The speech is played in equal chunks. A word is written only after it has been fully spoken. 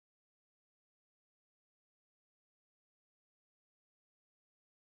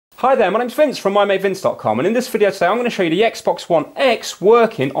Hi there, my name's Vince from mymatevince.com, and in this video today I'm going to show you the Xbox One X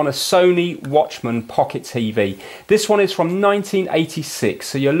working on a Sony Watchman Pocket TV. This one is from 1986,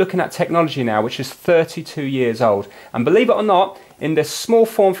 so you're looking at technology now which is 32 years old. And believe it or not, in this small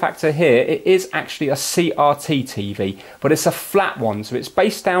form factor here, it is actually a CRT TV, but it's a flat one, so it's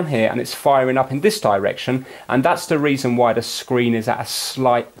based down here and it's firing up in this direction, and that's the reason why the screen is at a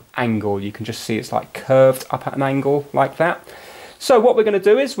slight angle. You can just see it's like curved up at an angle like that. So what we're going to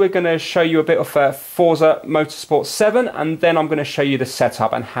do is we're going to show you a bit of Forza Motorsport 7, and then I'm going to show you the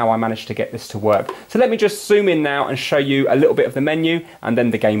setup and how I managed to get this to work. So let me just zoom in now and show you a little bit of the menu and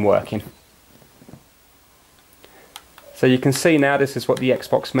then the game working. So you can see now this is what the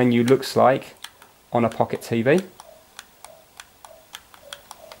Xbox menu looks like on a Pocket TV.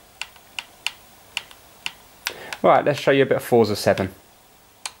 Right, let's show you a bit of Forza 7.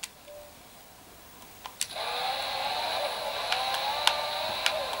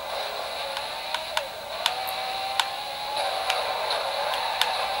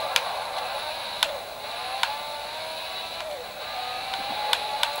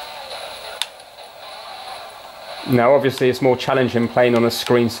 Now obviously it's more challenging playing on a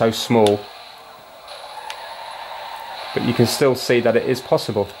screen so small, but you can still see that it is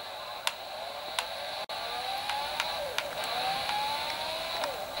possible.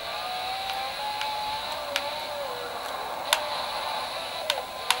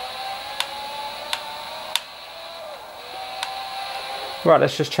 Right,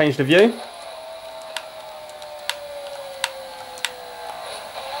 let's just change the view.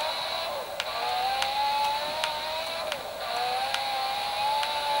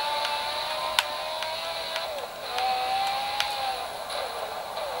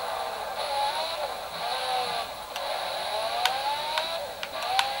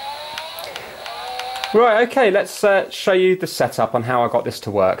 Right, okay, let's show you the setup on how I got this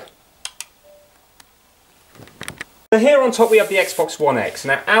to work. So here on top we have the Xbox One X.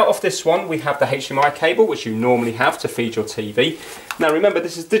 Now out of this one we have the HDMI cable, which you normally have to feed your TV. Now remember,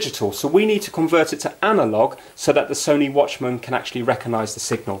 this is digital, so we need to convert it to analog so that the Sony Watchman can actually recognise the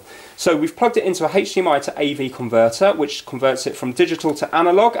signal. So we've plugged it into a HDMI to AV converter, which converts it from digital to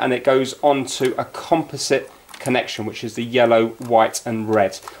analog, and it goes onto a composite connection, which is the yellow, white and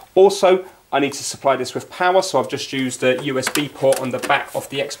red. Also, I need to supply this with power, so I've just used a USB port on the back of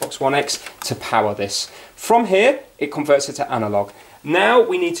the Xbox One X to power this. From here, it converts it to analog. Now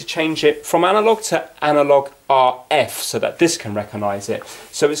we need to change it from analog to analog RF so that this can recognise it.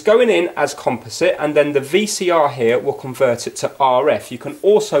 So it's going in as composite, and then the VCR here will convert it to RF. You can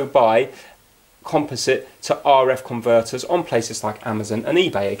also buy composite to RF converters on places like Amazon and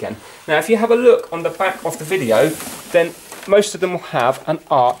eBay again. Now if you have a look on the back of the video, then most of them will have an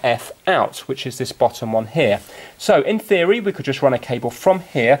RF out, which is this bottom one here. So in theory we could just run a cable from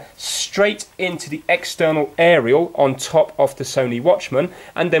here straight into the external aerial on top of the Sony Watchman,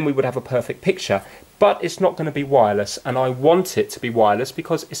 and then we would have a perfect picture. But it's not going to be wireless, and I want it to be wireless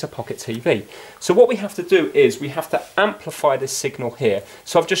because it's a Pocket TV. So what we have to do is we have to amplify this signal here.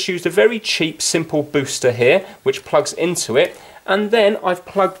 So I've just used a very cheap simple booster here which plugs into it, and then I've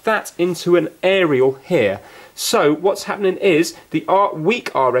plugged that into an aerial here. So what's happening is the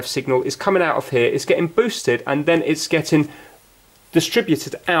weak RF signal is coming out of here, it's getting boosted, and then it's getting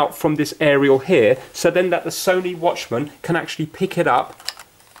distributed out from this aerial here, so then that the Sony Watchman can actually pick it up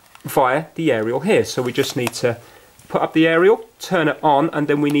via the aerial here. So we just need to put up the aerial, turn it on, and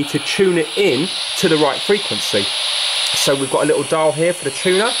then we need to tune it in to the right frequency. So we've got a little dial here for the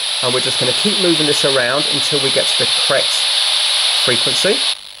tuner, and we're just going to keep moving this around until we get to the correct frequency.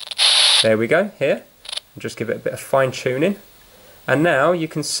 There we go, here. And just give it a bit of fine tuning, and now you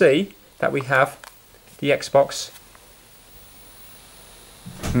can see that we have the Xbox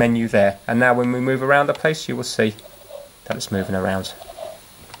menu there, and now when we move around the place you will see that it's moving around.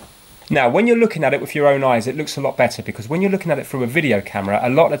 Now when you're looking at it with your own eyes it looks a lot better, because when you're looking at it through a video camera, a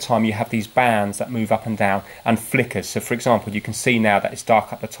lot of the time you have these bands that move up and down and flickers. So for example, you can see now that it's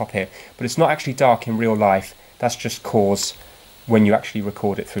dark up the top here, but it's not actually dark in real life. That's just caused when you actually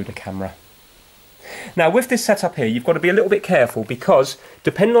record it through the camera. Now with this setup here you've got to be a little bit careful, because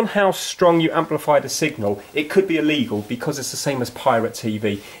depending on how strong you amplify the signal it could be illegal, because it's the same as pirate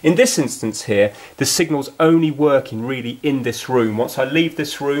TV. In this instance here the signal's only working really in this room. Once I leave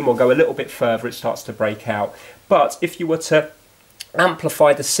this room or go a little bit further it starts to break out. But if you were to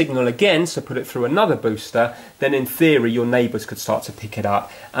amplify the signal again, so put it through another booster, then in theory your neighbours could start to pick it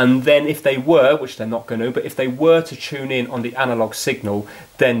up, and then if they were, which they're not going to, but if they were to tune in on the analog signal,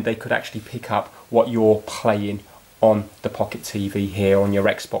 then they could actually pick up what you're playing on the Pocket TV here, on your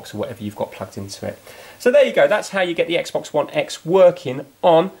Xbox or whatever you've got plugged into it. So there you go, that's how you get the Xbox One X working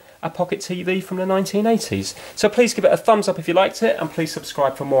on a Pocket TV from the 1980s. So please give it a thumbs up if you liked it, and please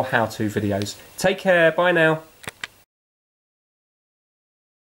subscribe for more how-to videos. Take care, bye now.